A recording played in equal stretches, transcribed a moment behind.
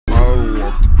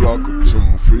block her to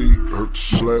my feet, hurt the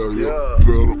slab, yeah.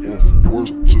 Better off worse,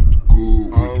 took the good,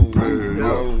 we can pay,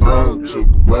 yeah. I don't took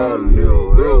a violin,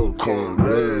 they'll come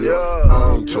lay, yeah.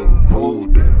 I don't took a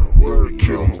hold down, where to kill me.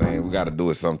 You know what I'm saying? We got to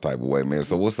do it some type of way, man.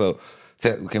 So what's up?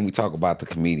 Can we talk about the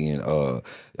comedian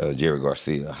Jerry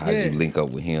Garcia? How did you link up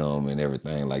with him and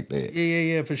everything like that?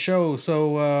 Yeah, for sure.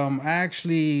 So I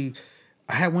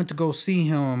went to go see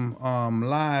him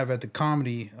live at the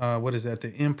comedy. What is that?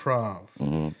 The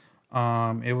Improv.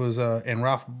 It was in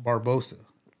Ralph Barbosa,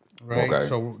 right? Okay.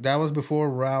 So that was before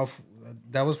Ralph.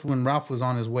 That was when Ralph was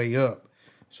on his way up.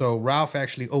 So Ralph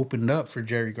actually opened up for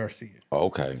Jerry Garcia.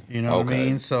 Okay. You know what I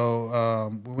mean?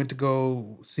 So we went to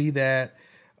go see that.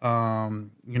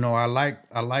 You know, I like,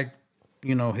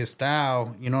 you know, his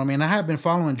style, you know what I mean? I have been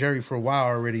following Jerry for a while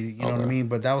already, you know what I mean?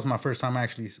 But that was my first time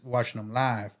actually watching him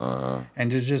live. And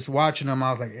just watching him,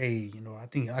 I was like, hey, you know, I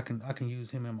think I can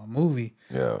use him in my movie.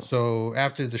 Yeah. So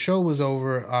after the show was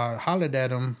over, I hollered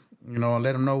at him, you know, and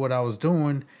let him know what I was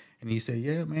doing. And he said,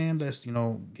 yeah, man, let's, you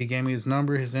know, he gave me his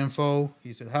number, his info.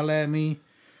 He said, holla at me.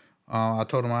 I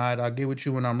told him, all right, I'll get with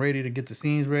you when I'm ready to get the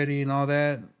scenes ready and all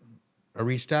that. I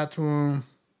reached out to him.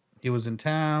 He was in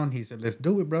town. He said, let's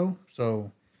do it, bro.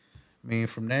 So, I mean,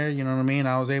 from there, you know what I mean?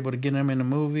 I was able to get him in the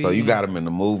movie. So you got him in the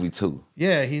movie, too?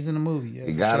 Yeah, he's in the movie. Yeah,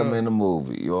 you got him in the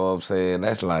movie. You know what I'm saying?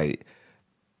 That's like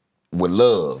with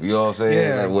love. You know what I'm saying?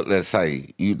 Yeah. Like, let's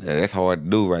say, that's hard to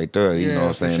do right there. You know what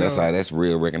I'm saying? Sure. That's like, that's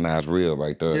real, recognized real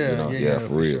right there. Yeah, you know?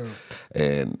 For real. Sure.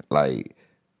 And like,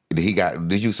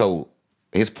 so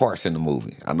his parts in the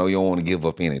movie, I know you don't want to give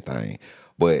up anything.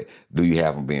 But do you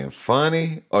have him being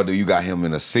funny, or do you got him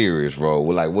in a serious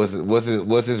role? Like, what's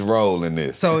his role in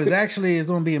this? So it's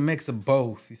going to be a mix of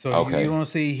both. So you're going to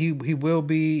see he's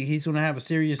going to have a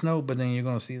serious note, but then you're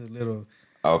going to see the little.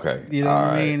 Okay. You know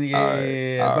what I mean?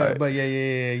 Yeah. But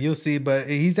yeah. You'll see. But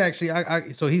he's actually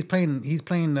so he's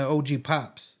playing the OG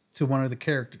Pops to one of the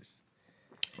characters.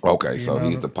 Okay, so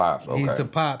he's the Pops. Okay. He's the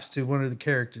Pops to one of the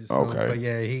characters. So, okay. But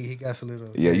yeah, he got a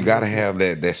little... Yeah, you got to have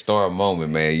that star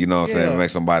moment, man. You know what I'm saying? Make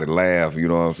somebody laugh. You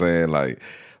know what I'm saying? Like,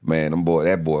 man,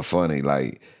 that boy funny.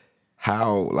 Like,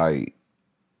 how, like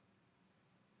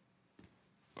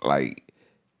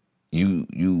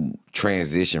you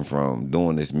transition from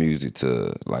doing this music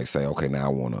to, like, say, okay, now I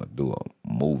want to do a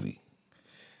movie.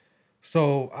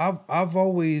 So I've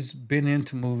always been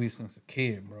into movies since a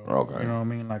kid, bro. Okay. You know what I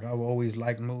mean? Like, I've always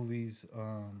liked movies.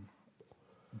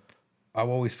 I've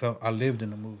always felt I lived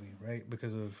in a movie, right?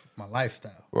 Because of my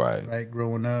lifestyle. Right. Right?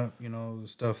 Growing up, you know, the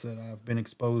stuff that I've been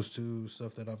exposed to,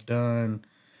 stuff that I've done,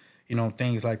 you know,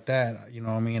 things like that. You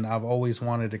know what I mean? I've always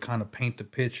wanted to kind of paint the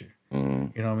picture.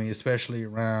 You know what I mean? Especially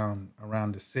around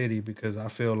the city, because I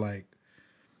feel like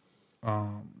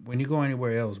when you go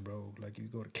anywhere else, bro, like you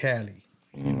go to Cali,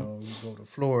 you know, you go to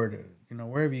Florida, you know,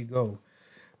 wherever you go,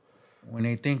 when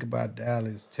they think about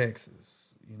Dallas,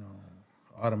 Texas, you know,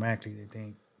 automatically they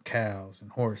think cows and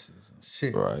horses and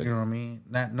shit. Right. You know what I mean?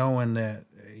 Not knowing that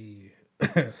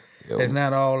it's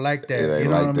not all like that. You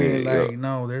know what I mean? Like,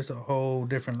 no, there's a whole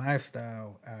different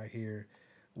lifestyle out here,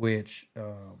 which,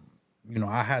 you know,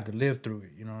 I had to live through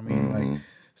it. You know what I mean? Like,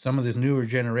 some of this newer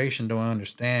generation don't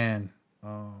understand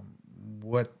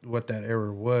what that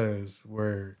era was,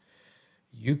 where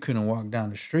you couldn't walk down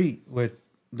the street with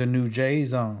the new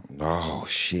J's on. Oh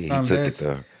shit! Unless, took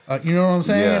it there. You know what I'm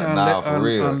saying? Yeah, for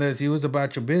real. Unless you was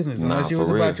about your business. Unless you was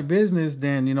about your business,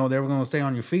 then you know they were gonna stay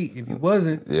on your feet. If you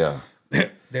wasn't, they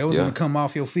was gonna come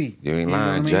off your feet. You ain't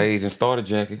lying. J's and starter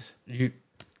jackets.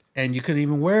 And you couldn't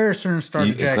even wear a certain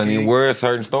starter jacket. You couldn't even wear a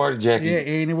certain starter jacket. Yeah,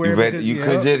 anywhere. You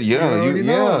could just,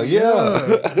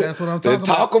 That's what I'm talking about.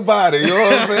 Talk about it. You know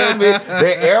what I'm saying?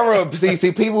 That era,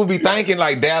 see, people be thinking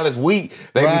like Dallas weak.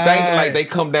 They be thinking like they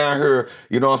come down here.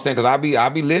 You know what I'm saying? Because I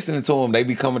be listening to them. They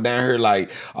be coming down here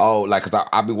like, oh, like, because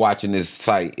I be watching this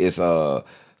site. It's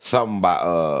something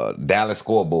by Dallas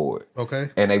Scoreboard. Okay.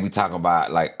 And they be talking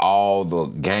about like all the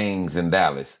gangs in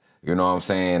Dallas. You know what I'm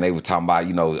saying? They were talking about,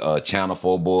 you know, Channel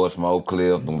 4 boys from Oak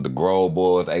Cliff, the Grove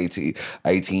boys,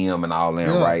 ATM and all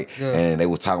them, right? Yeah. And they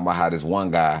was talking about how this one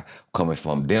guy coming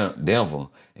from Denver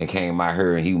and came out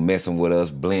here and he was messing with us,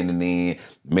 blending in,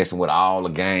 messing with all the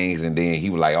gangs. And then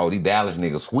he was like, oh, these Dallas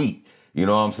niggas sweet. You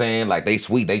know what I'm saying? Like, they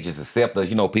sweet. They just accept us.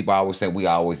 You know, people always say we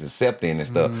always accepting and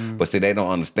stuff. But see, they don't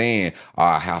understand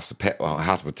our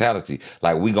hospitality.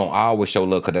 Like, we gonna always show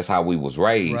love because that's how we was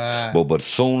raised. Right. But as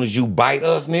soon as you bite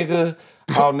us, nigga,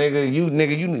 oh nigga,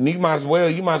 you might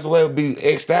as well be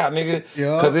X'd out, nigga.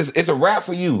 Yeah. Cause it's a rap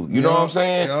for you. You know what I'm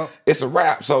saying? Yep. It's a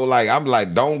rap. So like I'm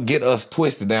like, don't get us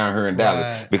twisted down here in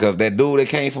Dallas. Because that dude that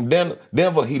came from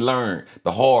Denver, he learned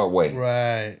the hard way.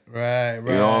 Right. You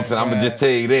know what I'm saying? I'm gonna just tell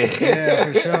you that.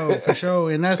 Yeah, for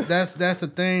sure. And that's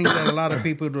the thing that a lot of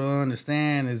people don't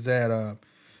understand is that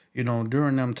you know,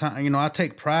 during them time, you know, I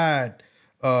take pride,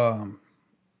 and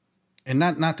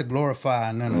not to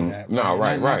glorify none of that. No,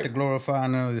 right. Not to glorify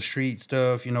none of the street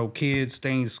stuff. You know, kids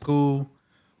stay in school,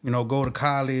 you know, go to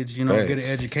college, you know, get an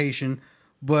education.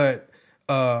 But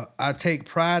I take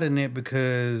pride in it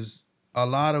because a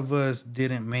lot of us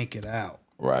didn't make it out.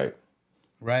 Right.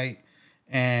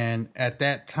 And at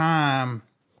that time,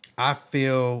 I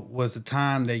feel was the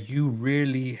time that you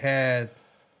really had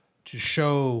to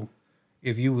show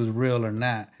if you was real or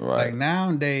not. Right. Like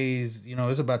nowadays, you know,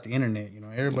 it's about the internet. You know,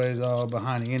 everybody's all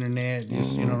behind the internet.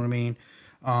 Just, you know what I mean?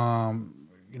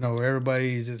 You know,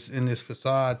 everybody's just in this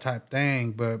facade type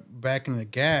thing. But back in the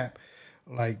Gap,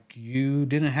 like you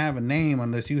didn't have a name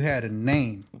unless you had a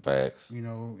name. Facts. You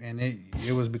know, and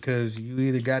it was because you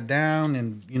either got down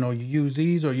and, you know, you used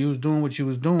these or you was doing what you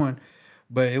was doing.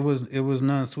 But it was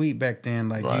none sweet back then.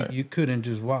 Like you couldn't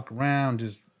just walk around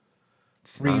just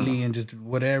freely and just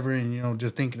whatever, and you know,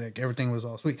 just thinking like everything was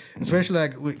all sweet. Especially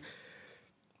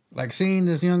like seeing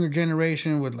this younger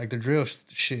generation with like the drill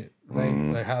shit, right?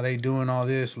 Like how they doing all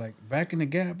this. Like back in the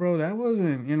Gap, bro, that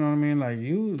wasn't, you know what I mean? Like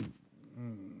you,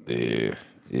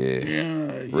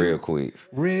 real quick.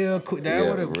 That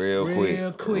would have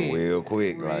real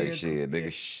quick. Like shit,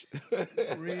 nigga.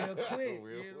 Real quick.